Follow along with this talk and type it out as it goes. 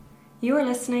You are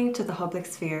listening to The Public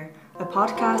Sphere, a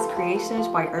podcast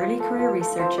created by early career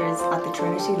researchers at the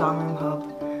Trinity Longroom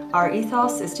Hub. Our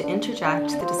ethos is to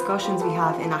interject the discussions we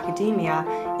have in academia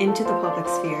into the public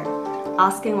sphere,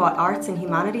 asking what arts and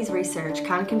humanities research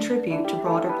can contribute to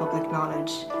broader public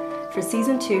knowledge. For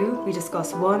Season 2, we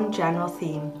discuss one general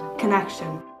theme: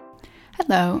 connection.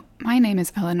 Hello, my name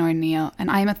is Eleanor Neal and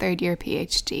I am a third-year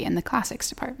PhD in the Classics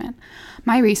Department.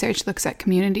 My research looks at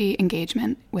community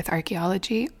engagement with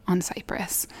archaeology on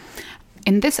Cyprus.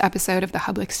 In this episode of The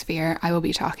Public Sphere, I will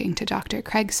be talking to Dr.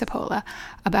 Craig Cipolla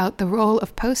about the role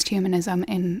of post-humanism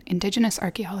in Indigenous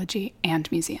archaeology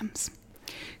and museums.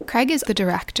 Craig is the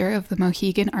director of the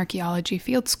Mohegan Archaeology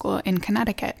Field School in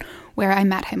Connecticut, where I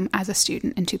met him as a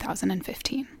student in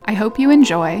 2015. I hope you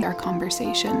enjoy our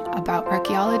conversation about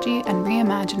archaeology and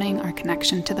reimagining our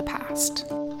connection to the past.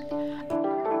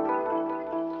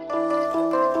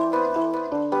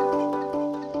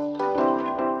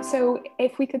 So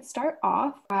if we could start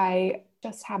off by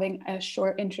just having a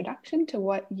short introduction to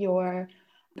what your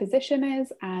position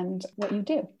is and what you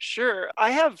do. Sure.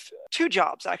 I have two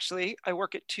jobs, actually. I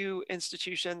work at two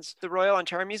institutions. The Royal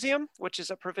Ontario Museum, which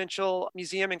is a provincial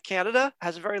museum in Canada,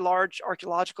 has a very large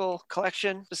archaeological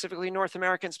collection, specifically North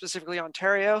American, specifically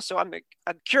Ontario. So I'm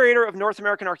a curator of North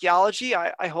American archaeology.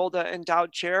 I hold an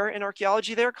endowed chair in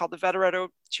archaeology there called the Veteretto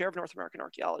Chair of North American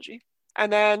Archaeology. And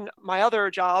then my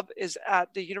other job is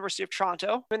at the University of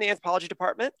Toronto in the anthropology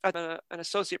department. I'm an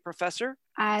associate professor.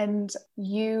 And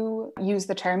you use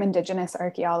the term Indigenous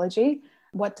archaeology.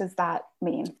 What does that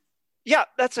mean? Yeah,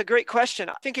 that's a great question.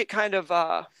 I think it kind of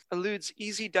eludes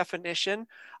easy definition.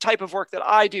 Type of work that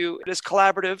I do is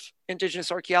collaborative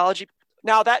Indigenous archaeology.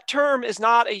 Now, that term is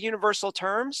not a universal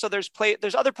term. So there's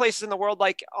other places in the world,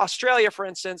 like Australia, for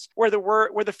instance, where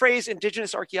the phrase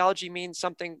Indigenous archaeology means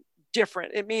something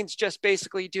different. It means just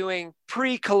basically doing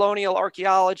pre-colonial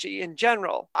archaeology in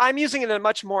general. I'm using it in a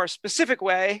much more specific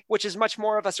way, which is much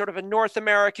more of a sort of a North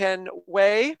American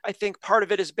way. I think part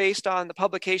of it is based on the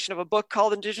publication of a book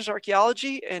called Indigenous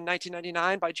Archaeology in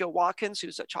 1999 by Joe Watkins,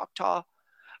 who's a Choctaw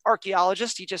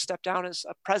archaeologist. He just stepped down as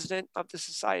a president of the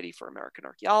Society for American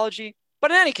Archaeology.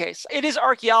 But in any case, it is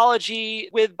archaeology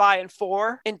with, by, and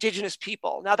for Indigenous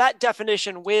people. Now, that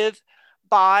definition with,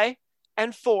 by,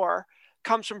 and for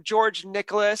comes from George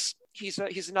Nicholas. He's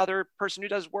another person who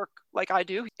does work like I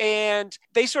do. And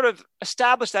they sort of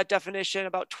established that definition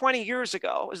about 20 years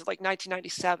ago. It was like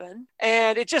 1997.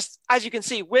 And it just, as you can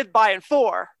see, with, by, and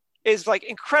for is like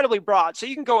incredibly broad. So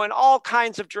you can go in all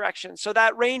kinds of directions. So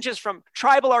that ranges from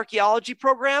tribal archaeology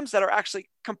programs that are actually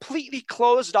completely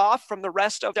closed off from the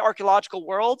rest of the archaeological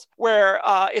world, where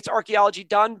it's archaeology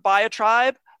done by a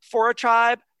tribe, for a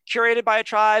tribe, curated by a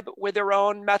tribe with their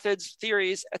own methods,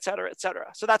 theories, et cetera, et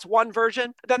cetera. So that's one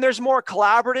version. Then there's more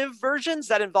collaborative versions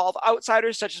that involve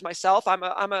outsiders such as myself.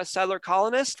 I'm a settler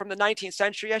colonist from the 19th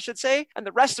century, I should say. And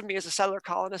the rest of me is a settler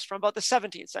colonist from about the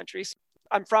 17th century.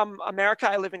 I'm from America.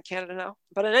 I live in Canada now.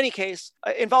 But in any case,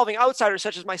 involving outsiders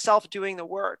such as myself doing the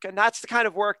work. And that's the kind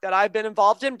of work that I've been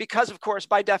involved in because, of course,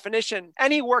 by definition,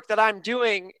 any work that I'm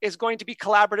doing is going to be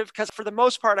collaborative because for the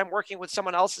most part, I'm working with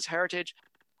someone else's heritage.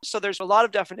 So there's a lot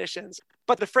of definitions,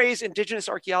 but the phrase Indigenous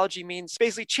archaeology means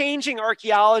basically changing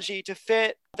archaeology to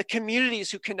fit the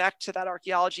communities who connect to that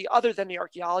archaeology other than the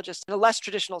archaeologists in a less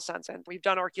traditional sense. And we've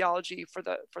done archaeology for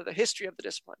the history of the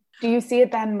discipline. Do you see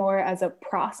it then more as a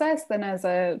process than as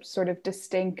a sort of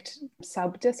distinct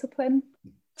sub-discipline?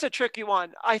 It's a tricky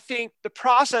one. I think the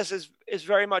process is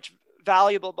very much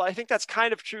valuable, but I think that's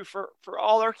kind of true for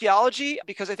all archaeology,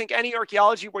 because I think any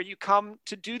archaeology where you come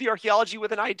to do the archaeology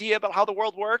with an idea about how the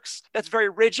world works that's very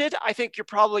rigid, I think you're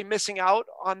probably missing out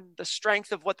on the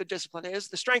strength of what the discipline is.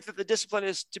 The strength of the discipline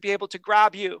is to be able to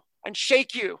grab you and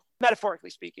shake you,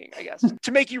 metaphorically speaking, I guess,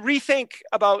 to make you rethink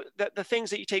about the things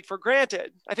that you take for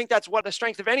granted. I think that's what the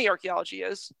strength of any archaeology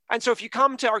is. And so if you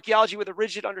come to archaeology with a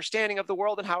rigid understanding of the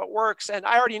world and how it works, and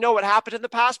I already know what happened in the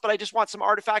past, but I just want some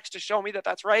artifacts to show me that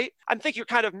that's right, I think you're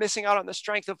kind of missing out on the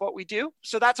strength of what we do.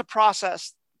 So that's a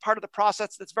process, part of the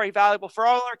process that's very valuable for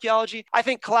all archaeology. I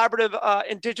think collaborative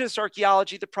Indigenous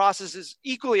archaeology, the process is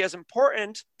equally as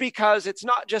important because it's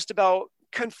not just about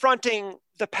confronting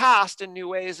the past in new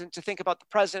ways and to think about the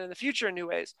present and the future in new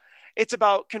ways. It's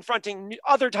about confronting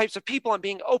other types of people and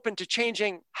being open to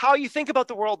changing how you think about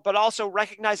the world, but also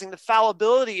recognizing the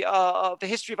fallibility of the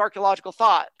history of archaeological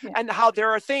thought and how there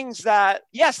are things that,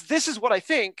 yes, this is what I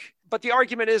think, but the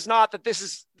argument is not that this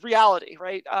is reality,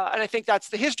 right? And I think that's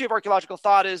the history of archaeological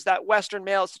thought, is that Western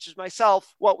males, such as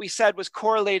myself, what we said was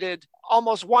correlated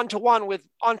almost one-to-one with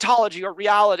ontology or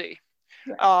reality,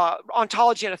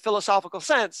 ontology in a philosophical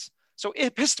sense. So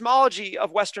epistemology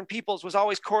of Western peoples was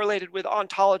always correlated with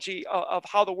ontology of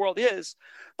how the world is.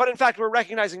 But in fact, we're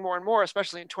recognizing more and more,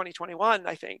 especially in 2021,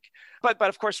 I think. But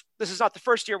of course, this is not the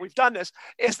first year we've done this,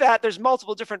 is that there's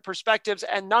multiple different perspectives,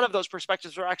 and none of those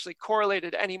perspectives are actually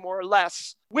correlated any more or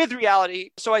less with reality.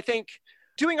 So I think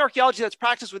doing archaeology that's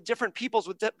practiced with different peoples,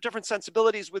 with different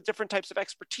sensibilities, with different types of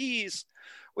expertise,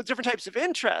 with different types of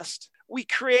interest, we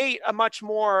create a much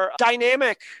more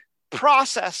dynamic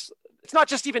process. It's not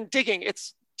just even digging,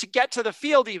 it's to get to the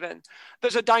field even.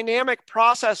 There's a dynamic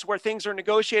process where things are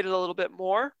negotiated a little bit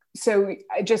more. So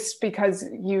just because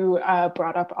you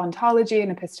brought up ontology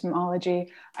and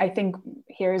epistemology, I think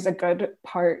here's a good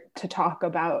part to talk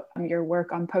about your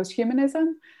work on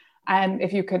posthumanism. And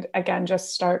if you could, again,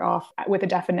 just start off with a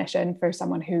definition for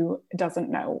someone who doesn't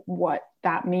know what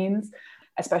that means,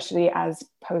 especially as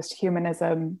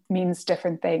posthumanism means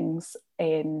different things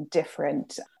in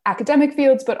different academic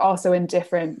fields, but also in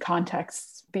different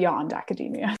contexts beyond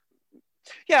academia.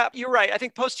 Yeah, you're right. I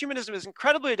think posthumanism is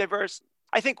incredibly diverse.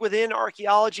 I think within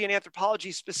archaeology and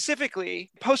anthropology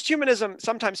specifically, posthumanism,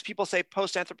 sometimes people say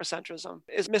post-anthropocentrism,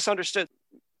 is misunderstood.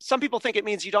 Some people think it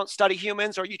means you don't study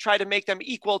humans or you try to make them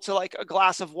equal to like a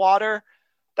glass of water.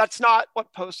 That's not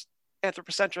what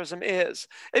post-anthropocentrism is.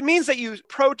 It means that you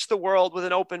approach the world with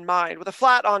an open mind, with a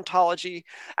flat ontology,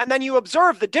 and then you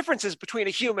observe the differences between a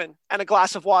human and a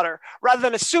glass of water, rather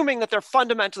than assuming that they're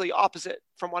fundamentally opposite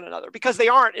from one another, because they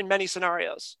aren't in many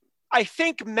scenarios. I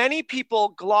think many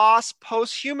people gloss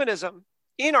posthumanism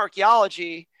in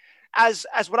archaeology as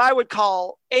what I would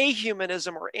call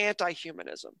ahumanism or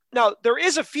anti-humanism. Now, there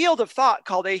is a field of thought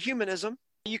called ahumanism.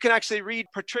 You can actually read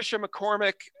Patricia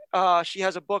McCormick. She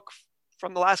has a book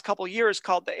from the last couple of years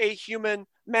called The Ahuman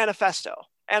Manifesto.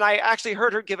 And I actually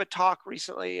heard her give a talk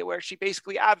recently where she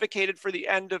basically advocated for the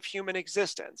end of human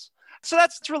existence. So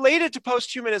that's related to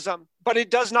posthumanism, but it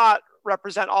does not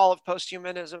represent all of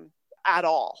posthumanism at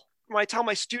all. When I tell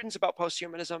my students about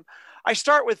posthumanism, I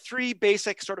start with three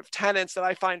basic sort of tenets that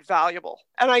I find valuable.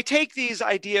 And I take these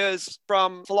ideas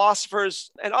from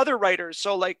philosophers and other writers.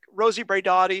 So like Rosi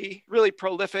Braidotti, really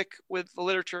prolific with the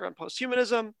literature on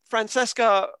posthumanism.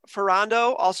 Francesca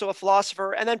Ferrando, also a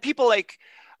philosopher. And then people like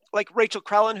Rachel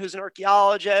Crellin, who's an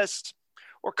archaeologist,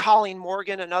 or Colleen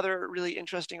Morgan, another really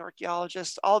interesting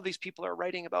archaeologist. All of these people are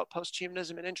writing about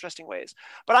posthumanism in interesting ways.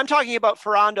 But I'm talking about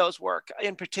Ferrando's work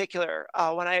in particular.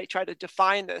 When I try to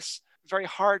define this very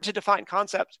hard to define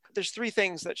concept, there's three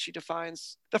things that she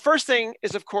defines. The first thing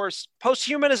is, of course,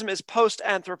 posthumanism is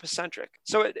post-anthropocentric.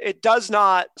 So it does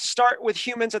not start with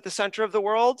humans at the center of the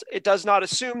world. It does not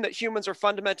assume that humans are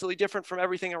fundamentally different from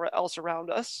everything else around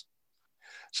us.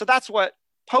 So that's what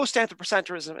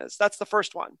post-anthropocentrism is. That's the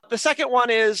first one. The second one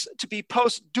is to be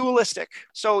post-dualistic.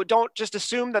 So don't just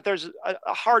assume that there's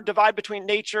a hard divide between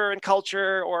nature and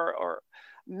culture, or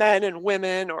men and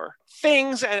women, or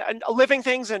things and living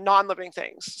things and non-living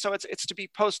things. So it's to be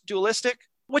post-dualistic,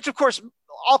 which of course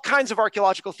all kinds of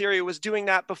archaeological theory was doing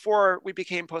that before we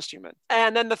became post-human.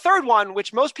 And then the third one,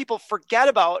 which most people forget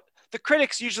about, the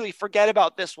critics usually forget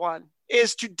about this one,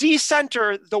 is to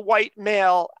decenter the white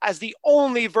male as the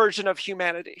only version of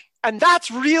humanity. And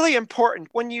that's really important.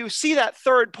 When you see that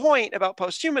third point about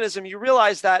posthumanism, you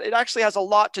realize that it actually has a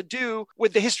lot to do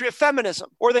with the history of feminism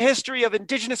or the history of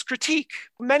indigenous critique.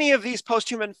 Many of these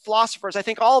posthuman philosophers, I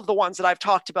think all of the ones that I've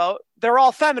talked about, they're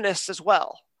all feminists as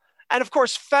well. And of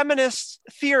course, feminist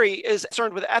theory is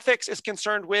concerned with ethics, is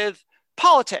concerned with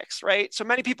politics, right? So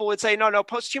many people would say, no,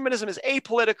 posthumanism is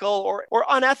apolitical or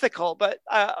unethical, but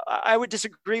I would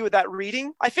disagree with that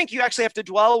reading. I think you actually have to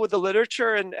dwell with the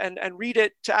literature and read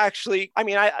it to actually, I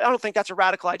don't think that's a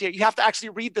radical idea. You have to actually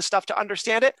read the stuff to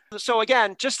understand it. So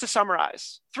again, just to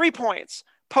summarize, 3 points.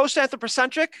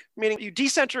 Post-anthropocentric, meaning you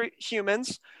decenter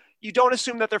humans. You don't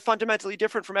assume that they're fundamentally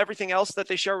different from everything else that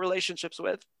they share relationships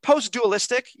with.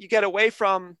 Post-dualistic, you get away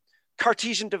from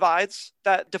Cartesian divides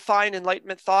that define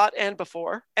Enlightenment thought and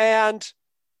before, and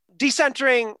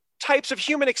decentering types of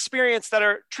human experience that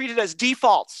are treated as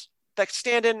defaults that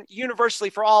stand in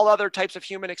universally for all other types of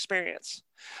human experience.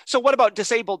 So what about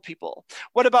disabled people?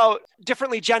 What about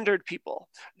differently gendered people,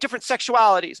 different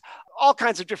sexualities, all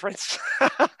kinds of difference?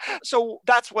 So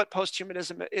that's what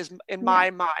posthumanism is in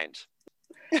my mind.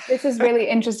 This is really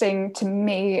interesting to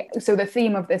me. So the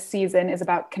theme of this season is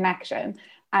about connection.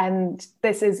 And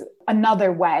this is another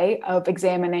way of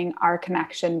examining our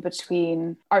connection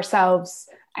between ourselves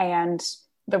and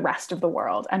the rest of the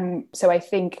world. And so I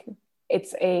think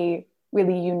it's a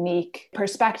really unique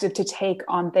perspective to take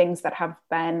on things that have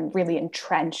been really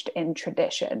entrenched in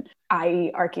tradition,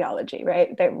 i.e. archaeology,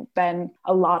 right? There's been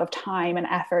a lot of time and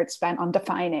effort spent on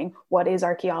defining what is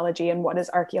archaeology and what is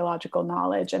archaeological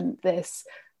knowledge. And this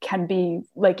can be,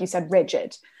 like you said,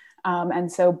 rigid.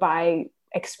 And so by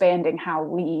expanding how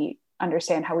we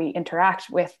understand how we interact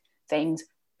with things,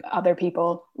 other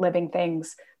people, living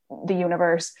things, the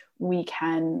universe, we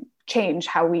can change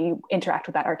how we interact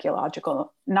with that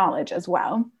archaeological knowledge as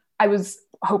well. I was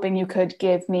hoping you could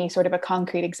give me sort of a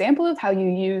concrete example of how you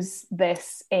use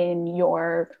this in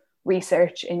your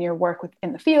research, in your work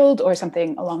in the field, or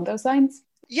something along those lines.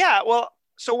 Yeah, well,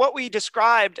 so what we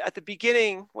described at the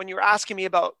beginning when you were asking me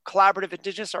about collaborative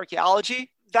Indigenous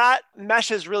archaeology, that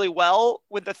meshes really well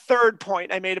with the third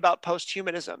point I made about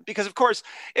posthumanism. Because of course,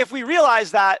 if we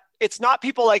realize that it's not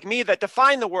people like me that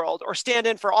define the world or stand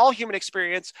in for all human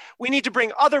experience, we need to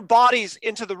bring other bodies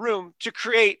into the room to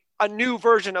create a new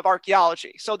version of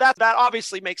archaeology. So that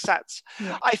obviously makes sense.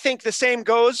 Yeah. I think the same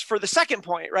goes for the second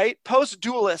point, right?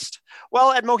 Post-dualist.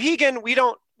 Well, at Mohegan,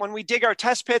 when we dig our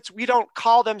test pits, we don't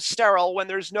call them sterile when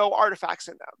there's no artifacts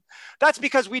in them. That's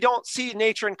because we don't see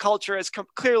nature and culture as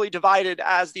clearly divided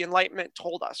as the Enlightenment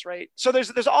told us, right? So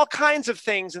there's all kinds of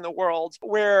things in the world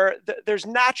where there's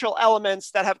natural elements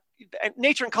that have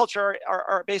nature and culture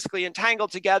are basically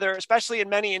entangled together, especially in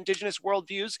many Indigenous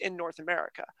worldviews in North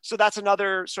America. So that's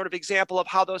another sort of example of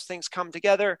how those things come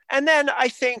together. And then I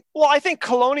think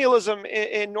colonialism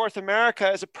in North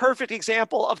America is a perfect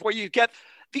example of where you get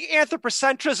the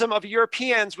anthropocentrism of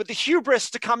Europeans with the hubris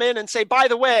to come in and say, by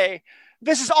the way,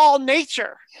 this is all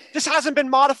nature. This hasn't been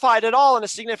modified at all in a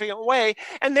significant way.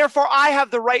 And therefore I have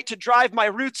the right to drive my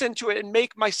roots into it and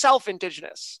make myself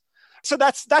Indigenous. So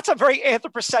that's a very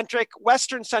anthropocentric,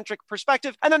 Western-centric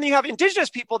perspective. And then you have Indigenous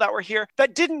people that were here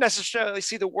that didn't necessarily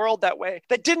see the world that way,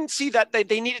 that didn't see that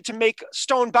they needed to make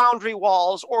stone boundary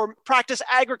walls or practice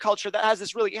agriculture that has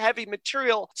this really heavy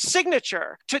material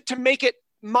signature to make it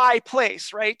my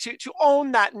place, right? To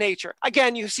own that nature.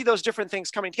 Again, you see those different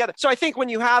things coming together. So I think when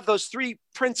you have those three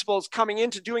principles coming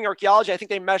into doing archaeology, I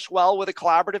think they mesh well with a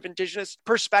collaborative Indigenous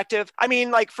perspective. I mean,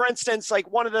 like, for instance,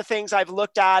 like one of the things I've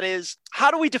looked at is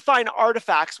how do we define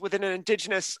artifacts within an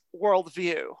Indigenous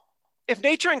worldview? If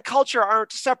nature and culture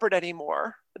aren't separate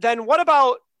anymore, then what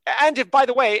about, and if, by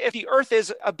the way, if the earth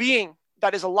is a being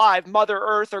that is alive, Mother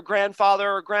Earth or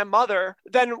grandfather or grandmother,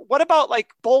 then what about like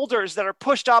boulders that are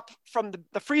pushed up from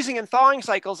the freezing and thawing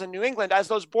cycles in New England? As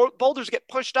those boulders get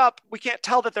pushed up, we can't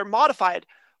tell that they're modified.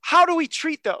 How do we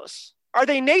treat those? Are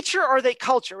they nature or are they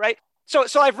culture, right?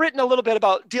 So I've written a little bit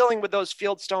about dealing with those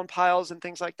fieldstone piles and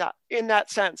things like that in that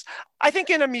sense. I think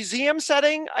in a museum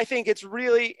setting, I think it's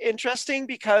really interesting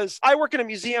because I work in a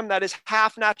museum that is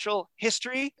half natural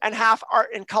history and half art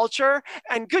and culture.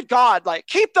 And good God, like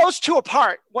keep those two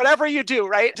apart, whatever you do,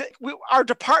 right? Our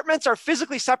departments are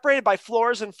physically separated by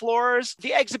floors and floors.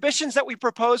 The exhibitions that we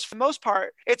propose, for the most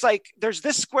part, it's like there's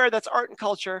this square that's art and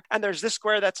culture and there's this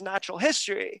square that's natural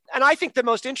history. And I think the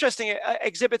most interesting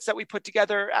exhibits that we put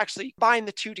together actually bind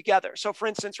the two together. So for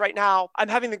instance, right now, I'm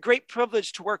having the great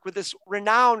privilege to work with this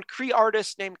renowned Cree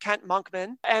artist named Kent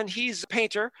Monkman, and he's a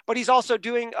painter, but he's also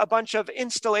doing a bunch of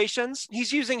installations.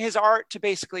 He's using his art to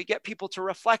basically get people to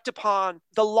reflect upon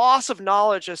the loss of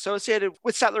knowledge associated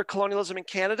with settler colonialism in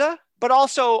Canada, but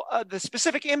also the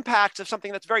specific impacts of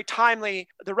something that's very timely,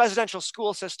 the residential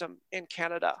school system in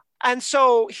Canada. And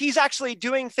so he's actually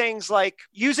doing things like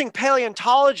using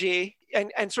paleontology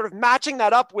and sort of matching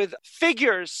that up with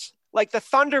figures like the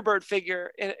Thunderbird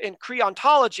figure in Cree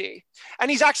ontology. And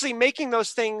he's actually making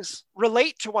those things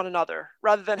relate to one another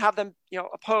rather than have them,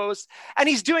 opposed. And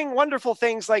he's doing wonderful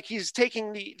things like he's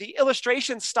taking the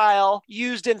illustration style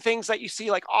used in things that you see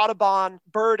like Audubon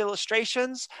bird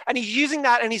illustrations. And he's using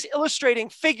that and he's illustrating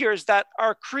figures that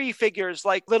are Cree figures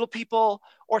like little people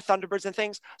or Thunderbirds and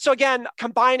things. So again,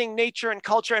 combining nature and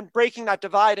culture and breaking that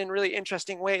divide in really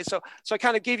interesting ways. So I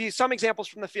kind of gave you some examples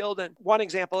from the field and one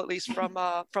example at least from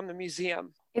the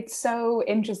museum. It's so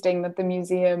interesting that the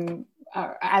museum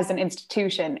as an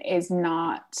institution is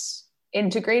not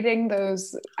integrating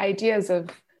those ideas of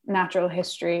natural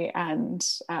history and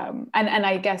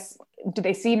I guess, do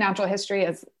they see natural history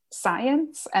as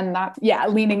science? And that,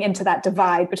 leaning into that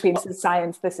divide between this is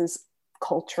science, this is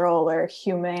cultural or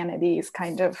humanities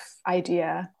kind of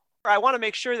idea. I want to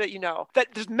make sure that you know that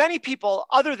there's many people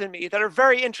other than me that are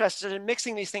very interested in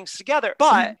mixing these things together.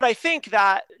 But I think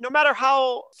that no matter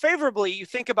how favorably you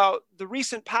think about the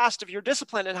recent past of your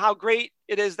discipline and how great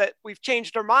it is that we've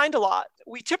changed our mind a lot,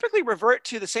 we typically revert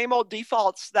to the same old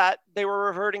defaults that they were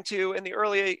reverting to in the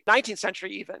early 19th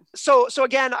century even. So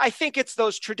again, I think it's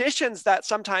those traditions that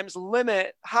sometimes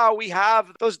limit how we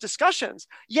have those discussions.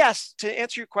 Yes, to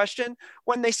answer your question,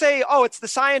 when they say, oh, it's the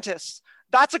scientists,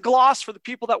 that's a gloss for the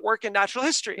people that work in natural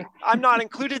history. I'm not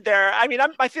included there. I mean,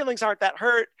 my feelings aren't that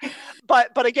hurt.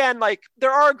 But again, like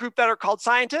there are a group that are called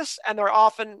scientists, and they're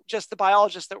often just the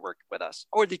biologists that work with us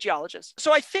or the geologists.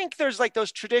 So I think there's like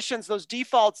those traditions, those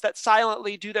defaults that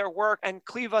silently do their work and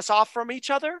cleave us off from each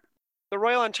other. The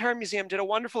Royal Ontario Museum did a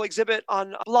wonderful exhibit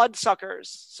on blood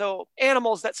suckers. So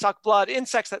animals that suck blood,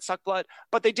 insects that suck blood,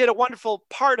 but they did a wonderful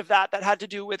part of that had to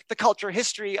do with the cultural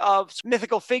history of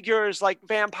mythical figures like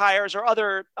vampires or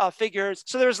other figures.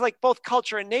 So there's like both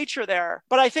culture and nature there.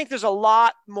 But I think there's a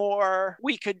lot more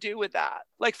we could do with that.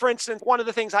 Like, for instance, one of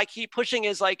the things I keep pushing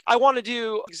is like, I want to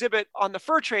do an exhibit on the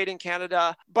fur trade in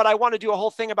Canada, but I want to do a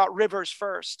whole thing about rivers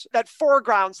first that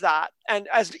foregrounds that. And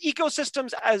as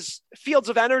ecosystems, as fields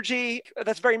of energy,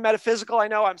 that's very metaphysical. I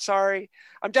know, I'm sorry.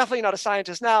 I'm definitely not a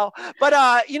scientist now,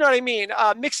 but you know what I mean?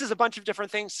 Mixes a bunch of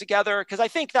different things together, because I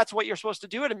think that's what you're supposed to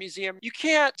do at a museum. You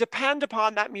can't depend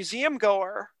upon that museum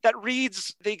goer that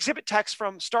reads the exhibit text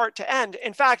from start to end.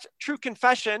 In fact, true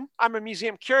confession, I'm a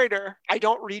museum curator. I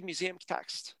don't read museum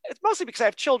text. It's mostly because I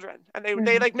have children and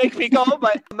they like make me go,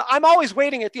 but I'm always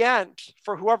waiting at the end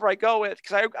for whoever I go with,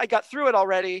 because I got through it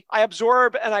already. I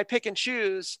absorb and I pick and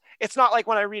choose. It's not like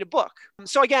when I read a book.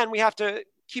 So again, we have to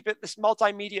keep it this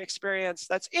multimedia experience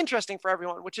that's interesting for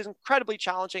everyone, which is incredibly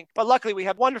challenging. But luckily, we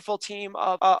have a wonderful team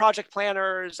of project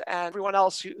planners and everyone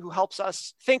else who helps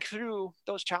us think through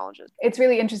those challenges. It's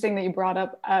really interesting that you brought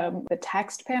up the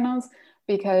text panels,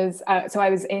 because so I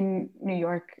was in New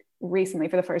York recently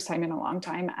for the first time in a long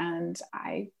time, and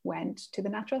I went to the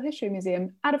Natural History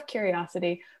Museum out of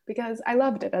curiosity because I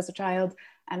loved it as a child,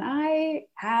 and I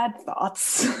had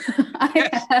thoughts.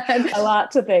 I had a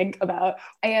lot to think about.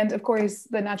 And of course,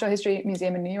 the Natural History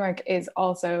Museum in New York is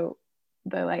also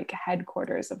the like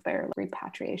headquarters of their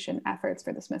repatriation efforts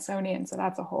for the Smithsonian. So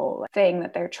that's a whole thing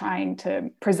that they're trying to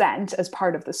present as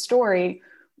part of the story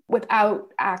without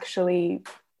actually,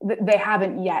 they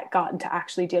haven't yet gotten to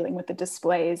actually dealing with the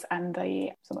displays and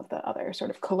some of the other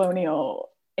sort of colonial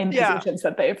impositions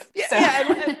that they've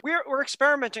and we're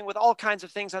experimenting with all kinds of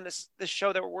things on this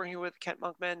show that we're working with Kent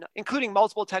Monkman, including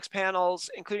multiple text panels,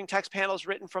 including text panels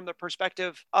written from the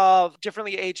perspective of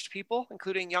differently aged people,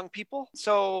 including young people.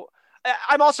 So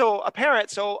I'm also a parent,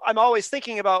 so I'm always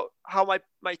thinking about how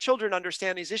my children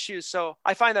understand these issues. So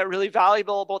I find that really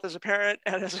valuable, both as a parent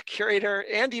and as a curator,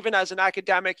 and even as an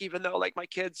academic, even though like my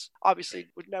kids obviously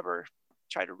would never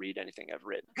try to read anything I've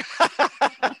written.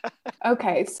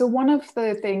 Okay, so one of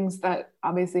the things that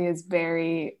obviously is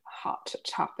very hot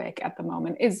topic at the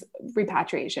moment is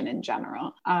repatriation in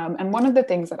general. And one of the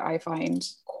things that I find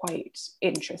quite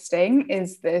interesting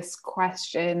is this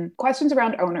questions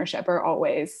around ownership are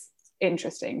always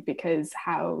interesting, because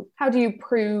how do you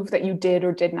prove that you did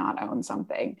or did not own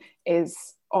something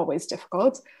is always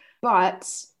difficult. But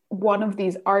one of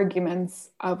these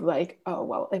arguments of like, oh,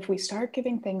 well, if we start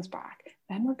giving things back,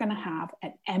 then we're going to have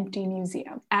an empty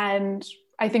museum. And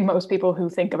I think most people who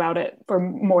think about it for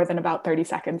more than about 30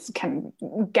 seconds can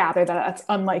gather that that's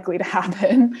unlikely to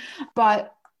happen.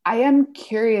 But I am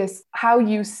curious how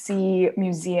you see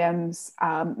museums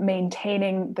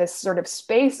maintaining this sort of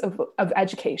space of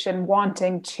education,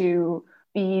 wanting to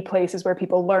be places where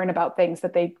people learn about things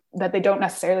that they don't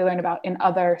necessarily learn about in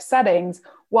other settings,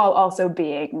 while also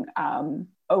being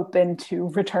open to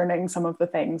returning some of the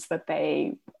things that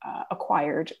they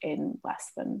acquired in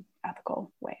less than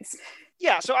ethical ways.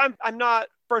 Yeah, so I'm not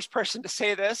first person to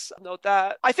say this. Note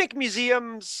that I think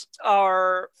museums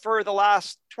are, for the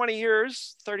last 20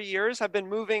 years, 30 years, have been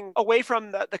moving away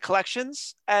from the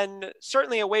collections, and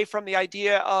certainly away from the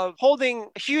idea of holding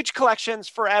huge collections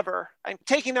forever and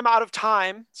taking them out of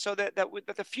time so that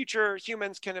the future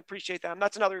humans can appreciate them.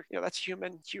 That's another, that's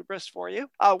human hubris for you.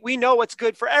 We know what's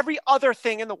good for every other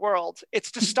thing in the world.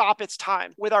 It's to stop its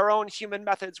time with our own human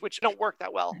methods, which don't work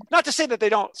that well. Not to say that they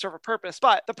don't serve a purpose,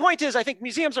 but the point is, I think think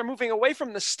museums are moving away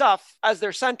from the stuff as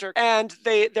their center, and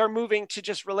they're moving to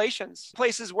just relations,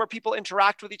 places where people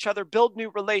interact with each other, build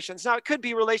new relations. Now, it could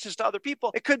be relations to other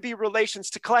people. It could be relations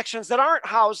to collections that aren't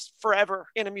housed forever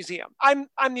in a museum.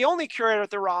 I'm the only curator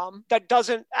at the ROM that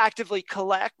doesn't actively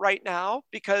collect right now,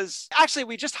 because actually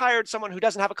we just hired someone who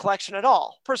doesn't have a collection at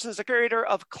all. The person is a curator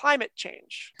of climate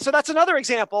change. So that's another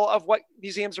example of what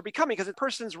museums are becoming, because a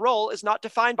person's role is not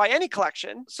defined by any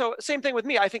collection. So same thing with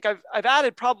me. I think I've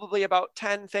added probably about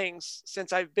 10 things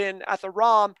since I've been at the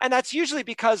ROM. And that's usually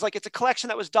because like it's a collection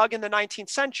that was dug in the 19th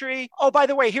century. Oh, by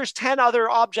the way, here's 10 other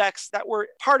objects that were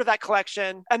part of that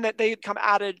collection and that they come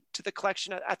added to the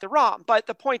collection at the ROM. But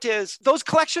the point is, those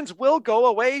collections will go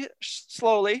away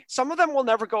slowly. Some of them will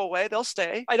never go away. They'll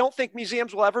stay. I don't think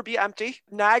museums will ever be empty.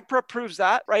 NAGPRA proves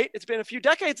that, right? It's been a few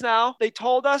decades now. They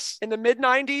told us in the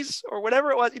mid-90s or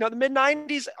whatever it was, the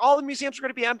mid-90s, all the museums were going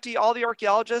to be empty. All the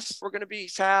archaeologists were going to be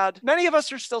sad. Many of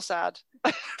us are still sad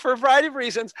for a variety of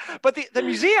reasons, but the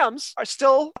museums are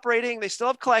still operating. They still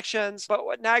have collections. But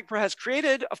what NAGPRA has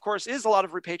created, of course, is a lot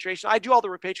of repatriation. I do all the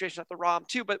repatriation at the ROM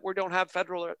too, but we don't have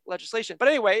federal legislation. But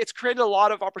anyway, it's created a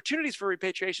lot of opportunities for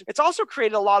repatriation. It's also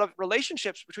created a lot of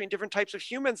relationships between different types of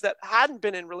humans that hadn't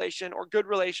been in relation or good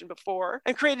relation before,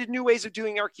 and created new ways of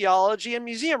doing archaeology and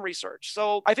museum research.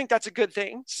 So I think that's a good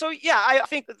thing. So yeah, I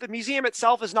think that the museum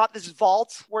itself is not this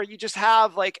vault where you just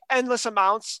have like endless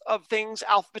amounts of things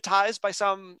alphabetized by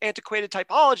some antiquated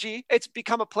typology. It's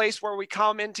become a place where we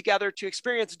come in together to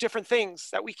experience different things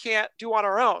that we can't do on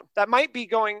our own. That might be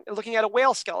going looking at a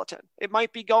whale skeleton. It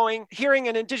might be hearing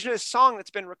an indigenous song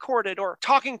that's been recorded, or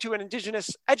talking to an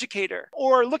indigenous educator,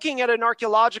 or looking at an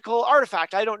archaeological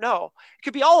artifact. I don't know. It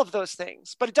could be all of those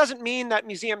things, but it doesn't mean that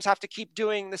museums have to keep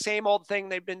doing the same old thing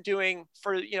they've been doing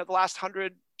for the last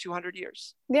 100-200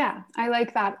 years. Yeah, I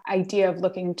like that idea of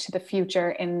looking to the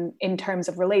future in terms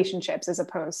of relationships, as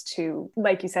opposed to,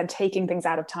 like you said, taking things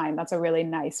out of time. That's a really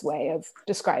nice way of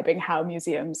describing how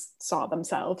museums saw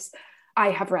themselves.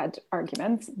 I have read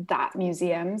arguments that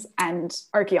museums and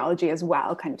archaeology as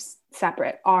well, kind of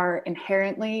separate, are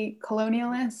inherently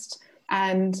colonialist.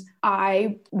 And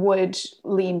I would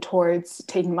lean towards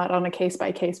taking that on a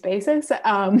case-by-case basis.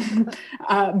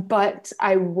 But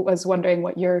I was wondering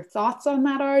what your thoughts on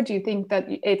that are. Do you think that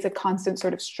it's a constant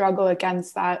sort of struggle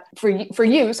against that for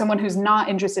you, someone who's not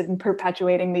interested in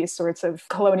perpetuating these sorts of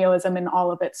colonialism in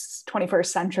all of its 21st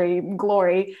century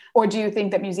glory? Or do you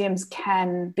think that museums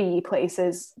can be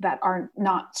places that are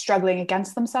not struggling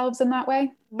against themselves in that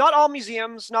way? Not all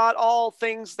museums, not all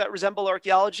things that resemble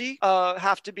archaeology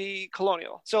have to be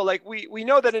colonial. So like we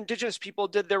know that indigenous people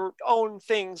did their own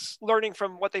things, learning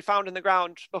from what they found in the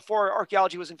ground before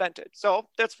archaeology was invented. So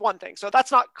that's one thing. So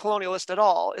that's not colonialist at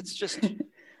all. It's just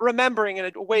remembering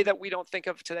in a way that we don't think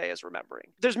of today as remembering.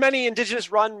 There's many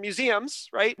indigenous run museums,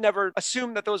 right? Never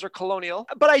assume that those are colonial.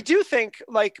 But I do think,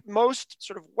 like most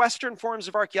sort of Western forms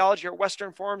of archaeology or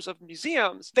Western forms of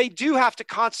museums, they do have to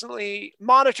constantly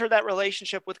monitor that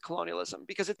relationship with colonialism,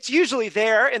 because it's usually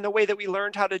there in the way that we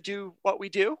learned how to do what we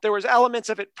do. There was elements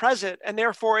of it present, and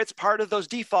therefore it's part of those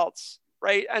defaults.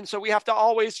 Right. And so we have to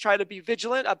always try to be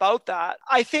vigilant about that.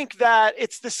 I think that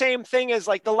it's the same thing as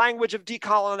like the language of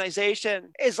decolonization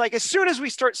is like, as soon as we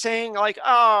start saying like,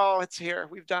 oh, it's here,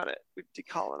 we've done it, we've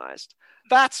decolonized,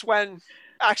 that's when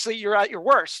actually you're at your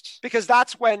worst, because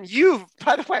that's when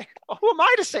by the way, who am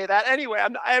I to say that anyway?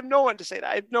 I have no one to say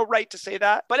that. I have no right to say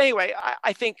that. But anyway,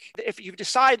 I think if you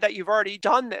decide that you've already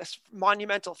done this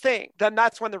monumental thing, then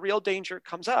that's when the real danger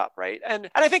comes up, right?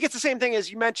 And I think it's the same thing as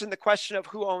you mentioned the question of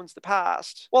who owns the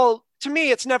past. Well, to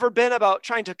me, it's never been about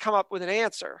trying to come up with an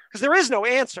answer, because there is no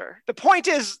answer. The point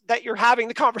is that you're having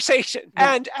the conversation.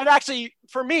 Yeah. And actually,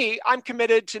 for me, I'm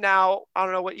committed to now, I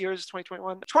don't know what year is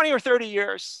 2021, 20 or 30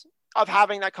 years of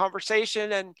having that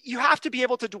conversation. And you have to be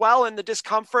able to dwell in the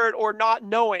discomfort or not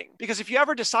knowing, because if you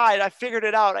ever decide, I figured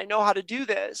it out, I know how to do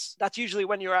this, that's usually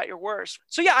when you're at your worst.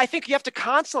 So yeah, I think you have to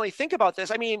constantly think about this.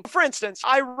 I mean, for instance,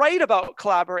 I write about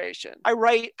collaboration. I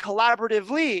write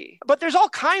collaboratively, but there's all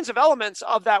kinds of elements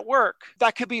of that work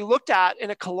that could be looked at in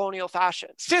a colonial fashion.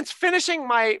 Since finishing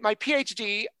my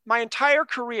PhD, my entire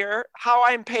career, how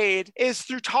I'm paid is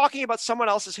through talking about someone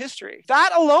else's history.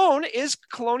 That alone is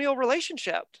colonial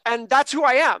relationship. And that's who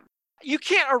I am. You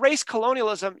can't erase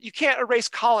colonialism. You can't erase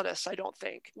colonists, I don't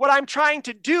think. What I'm trying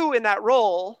to do in that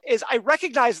role is I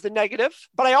recognize the negative,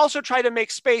 but I also try to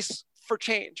make space for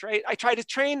change, right? I try to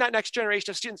train that next generation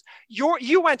of students.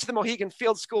 You went to the Mohegan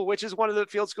Field School, which is one of the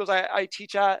field schools I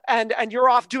teach at, and you're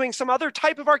off doing some other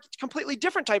type of completely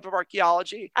different type of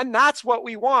archaeology. And that's what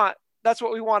we want That's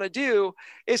what we want to do,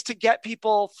 is to get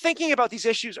people thinking about these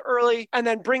issues early and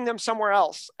then bring them somewhere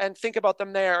else and think about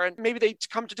them there. And maybe they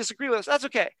come to disagree with us. That's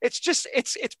okay. It's just,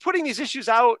 it's putting these issues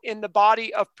out in the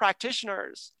body of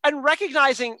practitioners and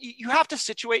recognizing you have to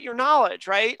situate your knowledge,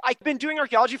 right? I've been doing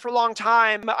archaeology for a long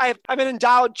time. I'm an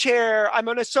endowed chair. I'm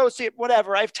an associate,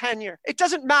 whatever. I have tenure. It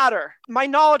doesn't matter. My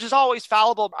knowledge is always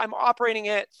fallible. I'm operating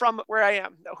it from where I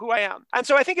am, who I am. And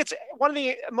so I think it's one of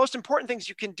the most important things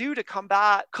you can do to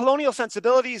combat colonial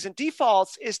sensibilities and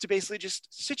defaults is to basically just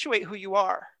situate who you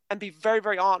are and be very,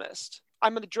 very honest.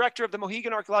 I'm the director of the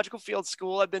Mohegan Archaeological Field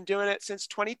School. I've been doing it since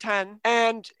 2010.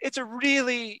 And it's a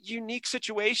really unique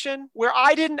situation where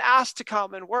I didn't ask to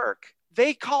come and work.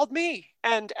 They called me.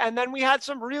 And then we had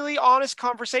some really honest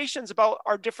conversations about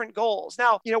our different goals.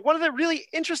 Now, one of the really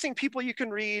interesting people you can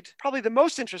read, probably the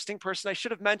most interesting person I should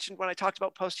have mentioned when I talked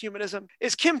about posthumanism,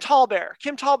 is Kim Tallbear.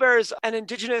 Kim Tallbear is an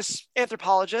Indigenous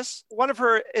anthropologist. One of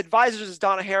her advisors is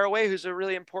Donna Haraway, who's a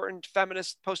really important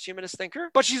feminist posthumanist thinker.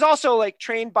 But she's also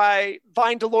trained by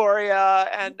Vine Deloria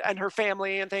and her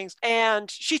family and things.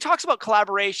 And she talks about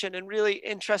collaboration in really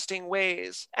interesting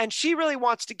ways. And she really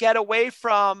wants to get away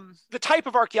from the type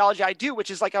of archaeology I do, which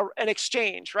is an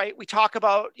exchange, right? We talk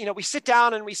about, we sit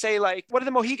down and we say what do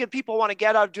the Mohegan people want to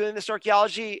get out of doing this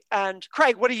archaeology? And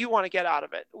Craig, what do you want to get out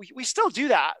of it? We still do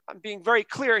that. I'm being very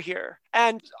clear here.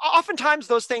 And oftentimes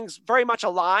those things very much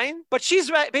align, but she's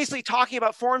basically talking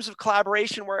about forms of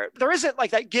collaboration where there isn't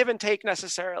that give and take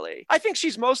necessarily. I think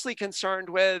she's mostly concerned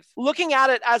with looking at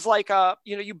it as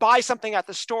you buy something at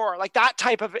the store, that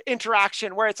type of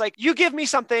interaction where it's you give me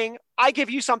something, I give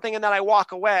you something, and then I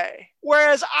walk away.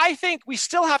 Whereas I think we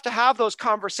still have to have those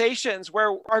conversations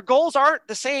where our goals aren't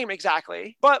the same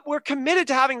exactly, but we're committed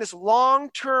to having this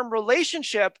long-term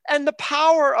relationship, and the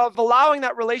power of allowing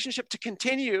that relationship to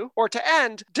continue or to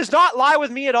end does not lie with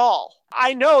me at all.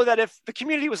 I know that if the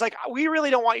community was we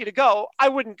really don't want you to go, I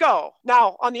wouldn't go.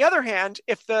 Now, on the other hand,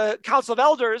 if the Council of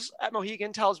Elders at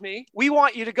Mohegan tells me, we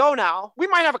want you to go now, we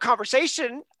might have a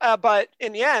conversation, but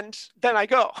in the end, then I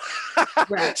go.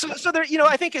 Right. So there,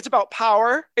 I think it's about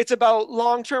power. It's about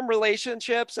long-term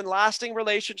relationships and lasting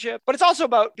relationships, but it's also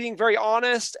about being very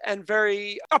honest and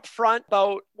very upfront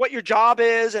about what your job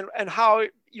is and how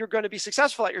you're going to be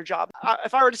successful at your job.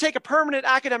 If I were to take a permanent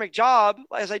academic job,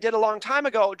 as I did a long time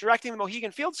ago, directing the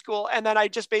Mohegan Field School, and then I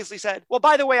just basically said, well,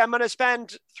 by the way, I'm going to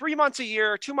spend 3 months a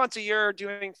year, 2 months a year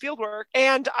doing field work,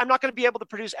 and I'm not going to be able to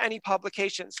produce any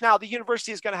publications. Now, the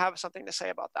university is going to have something to say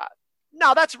about that.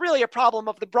 Now, that's really a problem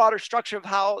of the broader structure of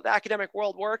how the academic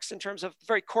world works in terms of the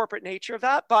very corporate nature of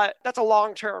that. But that's a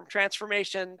long-term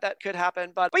transformation that could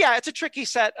happen. But yeah, it's a tricky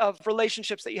set of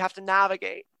relationships that you have to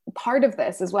navigate. Part of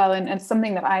this as well, and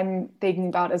something that I'm thinking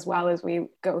about as well as we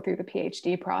go through the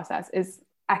PhD process, is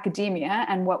academia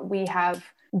and what we have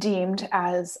deemed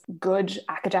as good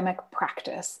academic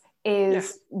practice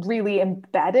is really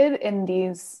embedded in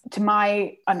these, to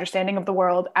my understanding of the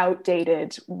world,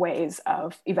 outdated ways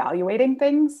of evaluating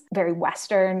things, very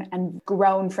Western, and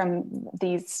grown from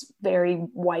these very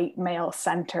white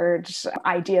male-centered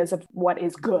ideas of what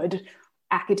is good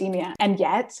academia. And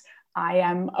yet I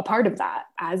am a part of that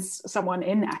as someone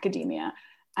in academia,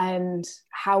 and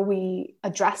how we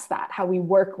address that, how we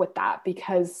work with that,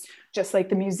 because just like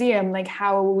the museum,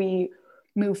 how we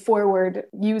move forward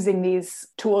using these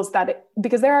tools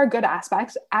because there are good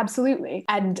aspects, absolutely,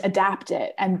 and adapt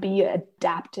it and be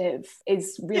adaptive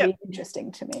is really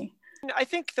interesting to me. I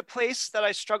think the place that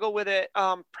I struggle with it,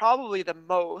 probably the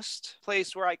most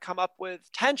place where I come up with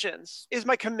tensions, is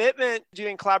my commitment to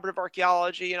doing collaborative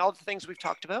archaeology and all the things we've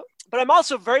talked about. But I'm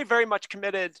also very, very much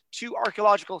committed to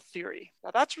archaeological theory.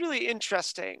 Now, that's a really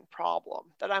interesting problem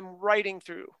that I'm writing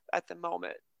through at the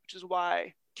moment, which is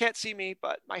why can't see me,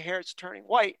 but my hair is turning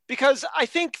white. Because I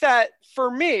think that for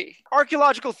me,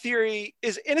 archaeological theory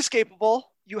is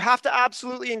inescapable. You have to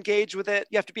absolutely engage with it.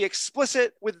 You have to be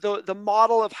explicit with the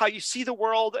model of how you see the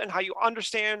world and how you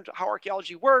understand how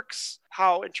archaeology works,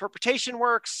 how interpretation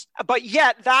works. But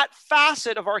yet that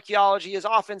facet of archaeology is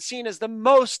often seen as the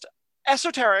most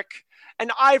esoteric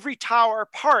and ivory tower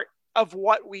part of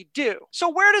what we do. So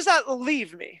where does that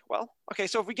leave me? Well, okay,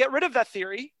 so if we get rid of that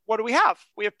theory, what do we have?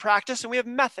 We have practice and we have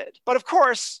method. But of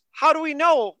course, how do we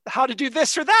know how to do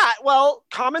this or that? Well,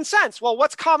 common sense. Well,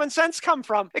 what's common sense come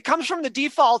from? It comes from the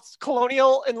default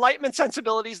colonial Enlightenment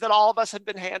sensibilities that all of us had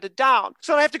been handed down.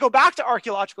 So I have to go back to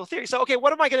archaeological theory. So, okay,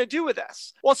 what am I going to do with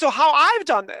this? Well, so how I've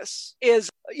done this is,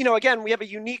 again, we have a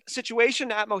unique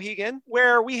situation at Mohegan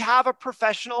where we have a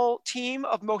professional team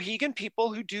of Mohegan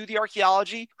people who do the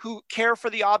archaeology, who care for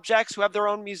the objects, who have their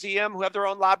own museum, who have their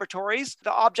own laboratories.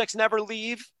 The objects never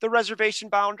leave the reservation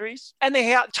boundaries. And they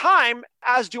have time,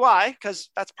 as do I, because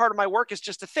that's part of my work, is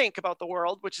just to think about the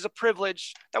world, which is a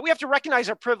privilege that we have to recognize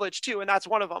our privilege too. And that's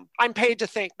one of them. I'm paid to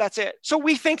think. That's it. So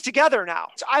we think together now.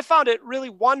 So I found it really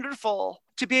wonderful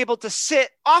to be able to sit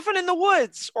often in the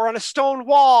woods or on a stone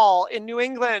wall in New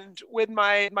England with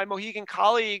my Mohegan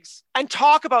colleagues and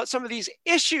talk about some of these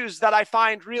issues that I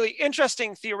find really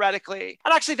interesting theoretically.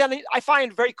 And actually then I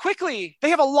find very quickly they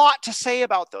have a lot to say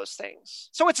about those things.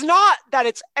 So it's not that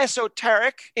it's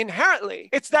esoteric inherently,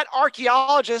 it's that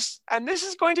archaeologists, and this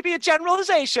is going to be a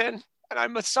generalization, and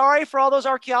I'm sorry for all those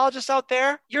archaeologists out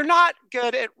there, you're not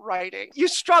good at writing. You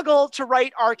struggle to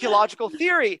write archaeological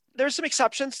theory. There's some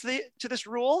exceptions to this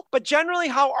rule, but generally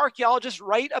how archaeologists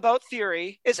write about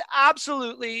theory is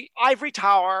absolutely ivory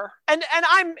tower. And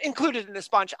I'm included in this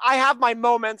bunch. I have my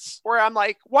moments where I'm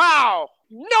like, wow,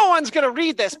 no one's going to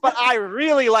read this, but I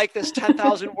really like this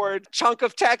 10,000 word chunk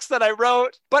of text that I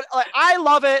wrote. But I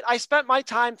love it. I spent my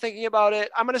time thinking about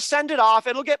it. I'm going to send it off.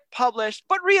 It'll get published.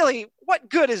 But really, what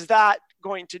good is that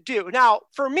going to do? Now,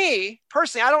 for me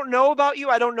personally, I don't know about you.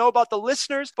 I don't know about the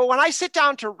listeners, but when I sit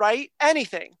down to write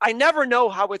anything, I never know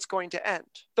how it's going to end.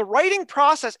 The writing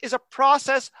process is a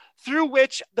process through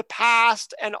which the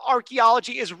past and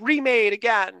archaeology is remade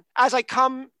again. As I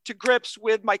come to grips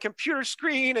with my computer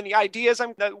screen and the ideas,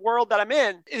 the world that I'm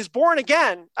in, it is born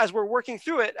again as we're working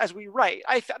through it, as we write.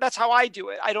 That's how I do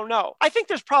it. I don't know. I think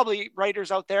there's probably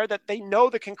writers out there that they know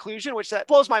the conclusion, which that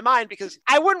blows my mind because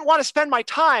I wouldn't want to spend my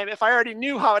time if I already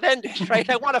knew how it ended, right?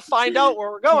 I want to find out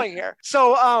where we're going here.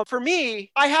 So for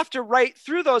me, I have to write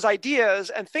through those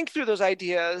ideas and think through those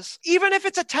ideas, even if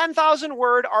it's a 10,000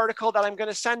 word article that I'm going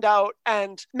to send out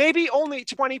and maybe only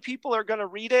 20 people are going to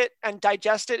read it and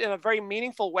digest it in a very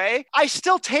meaningful way. I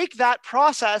still take that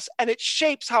process and it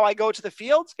shapes how I go to the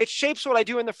fields. It shapes what I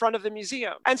do in the front of the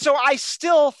museum. And so I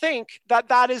still think that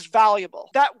that is valuable.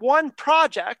 That one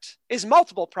project is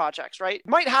multiple projects, right?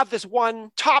 You might have this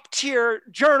one top tier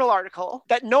journal article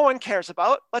that no one cares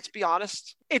about. Let's be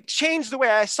honest. It changed the way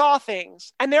I saw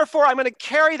things. And therefore, I'm going to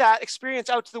carry that experience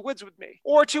out to the woods with me.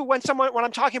 Or to when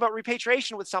I'm talking about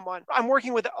repatriation with someone, I'm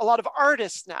working with a lot of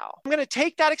artists now. I'm going to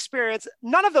take that experience.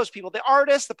 None of those people, the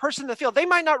artist, the person in the field, they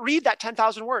might not read that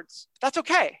 10,000 words. That's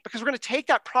okay, because we're going to take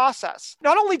that process.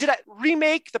 Not only did it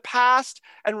remake the past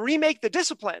and remake the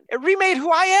discipline, it remade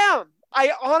who I am.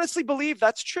 I honestly believe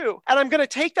that's true. And I'm going to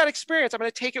take that experience, I'm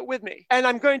going to take it with me, and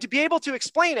I'm going to be able to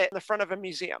explain it in the front of a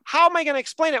museum. How am I going to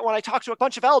explain it when I talk to a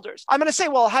bunch of elders? I'm going to say,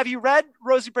 well, have you read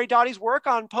Rosie Braidotti's work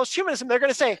on posthumanism? They're going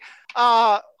to say,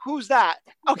 who's that?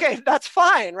 Okay, that's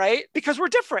fine, right? Because we're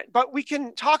different, but we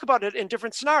can talk about it in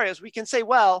different scenarios. We can say,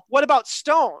 well, what about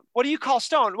stone? What do you call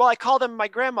stone? Well, I call them my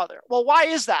grandmother. Well, why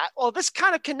is that? Well, this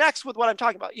kind of connects with what I'm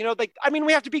talking about.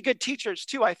 We have to be good teachers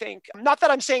too, I think. Not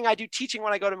that I'm saying I do teaching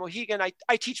when I go to Mohegan.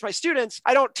 I teach my students.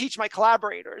 I don't teach my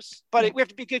collaborators, but we have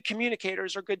to be good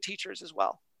communicators or good teachers as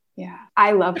well. Yeah,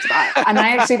 I loved that. And I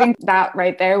actually think that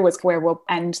right there was where we'll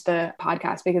end the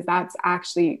podcast, because that's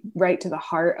actually right to the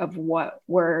heart of what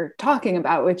we're talking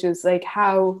about, which is like,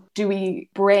 how do we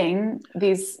bring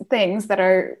these things that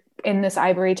are in this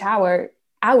ivory tower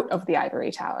out of the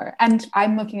ivory tower? And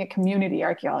I'm looking at community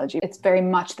archaeology. It's very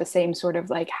much the same sort of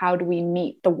like, how do we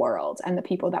meet the world and the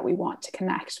people that we want to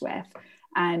connect with?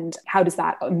 And how does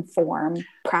that inform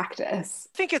practice?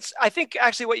 I think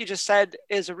actually what you just said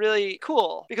is really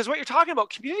cool, because what you're talking about,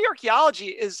 community archaeology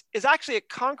is actually a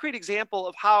concrete example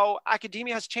of how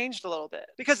academia has changed a little bit,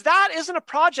 because that isn't a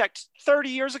project 30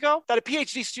 years ago that a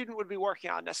PhD student would be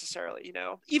working on necessarily,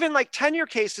 even like tenure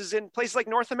cases in places like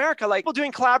North America, like people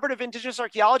doing collaborative indigenous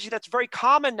archaeology, that's very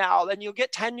common now. Then you'll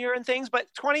get tenure and things,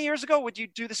 but 20 years ago, would you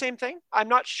do the same thing? I'm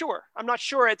not sure.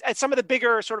 At some of the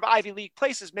bigger sort of Ivy League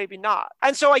places, maybe not.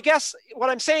 And so I guess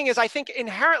what I'm saying is I think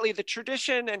inherently the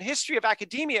tradition and history of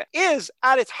academia is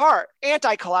at its heart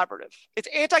anti-collaborative. It's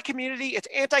anti-community, it's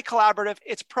anti-collaborative,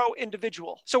 it's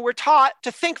pro-individual. So we're taught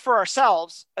to think for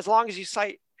ourselves as long as you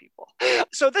cite people.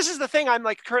 So this is the thing I'm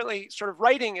like currently sort of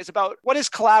writing, is about what is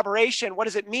collaboration? What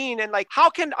does it mean? And like, how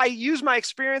can I use my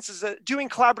experiences doing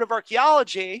collaborative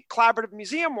archaeology, collaborative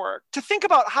museum work, to think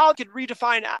about how I could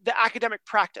redefine the academic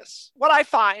practice? What I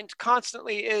find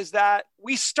constantly is that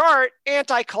we start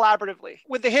anti-collaboratively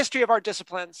with the history of our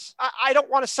disciplines. I don't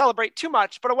want to celebrate too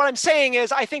much, but what I'm saying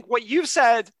is I think what you've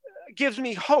said gives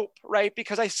me hope, right?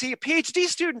 Because I see a PhD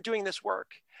student doing this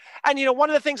work. And, one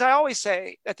of the things I always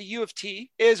say at the U of T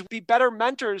is be better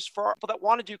mentors for people that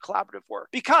want to do collaborative work.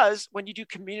 Because when you do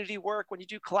community work, when you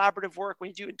do collaborative work, when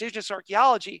you do Indigenous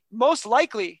archaeology, most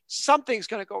likely something's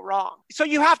going to go wrong. So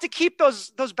you have to keep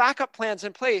those backup plans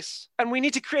in place. And we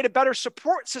need to create a better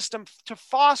support system to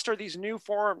foster these new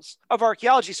forms of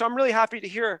archaeology. So I'm really happy to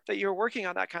hear that you're working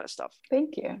on that kind of stuff.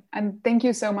 Thank you. And thank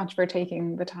you so much for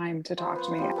taking the time to talk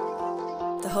to me.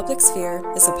 The Public Sphere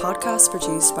is a podcast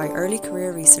produced by early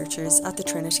career researchers at the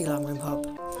Trinity Longroom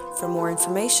Hub. For more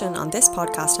information on this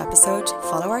podcast episode,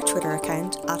 follow our Twitter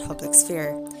account at Public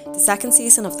Sphere. The second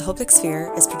season of The Public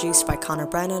Sphere is produced by Conor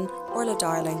Brennan, Orla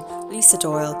Darling, Lisa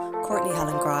Doyle, Courtney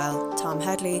Helen Gryle, Tom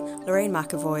Headley, Lorraine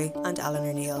McAvoy and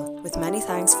Eleanor Neal, with many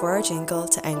thanks for our jingle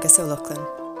to Angus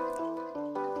O'Loughlin.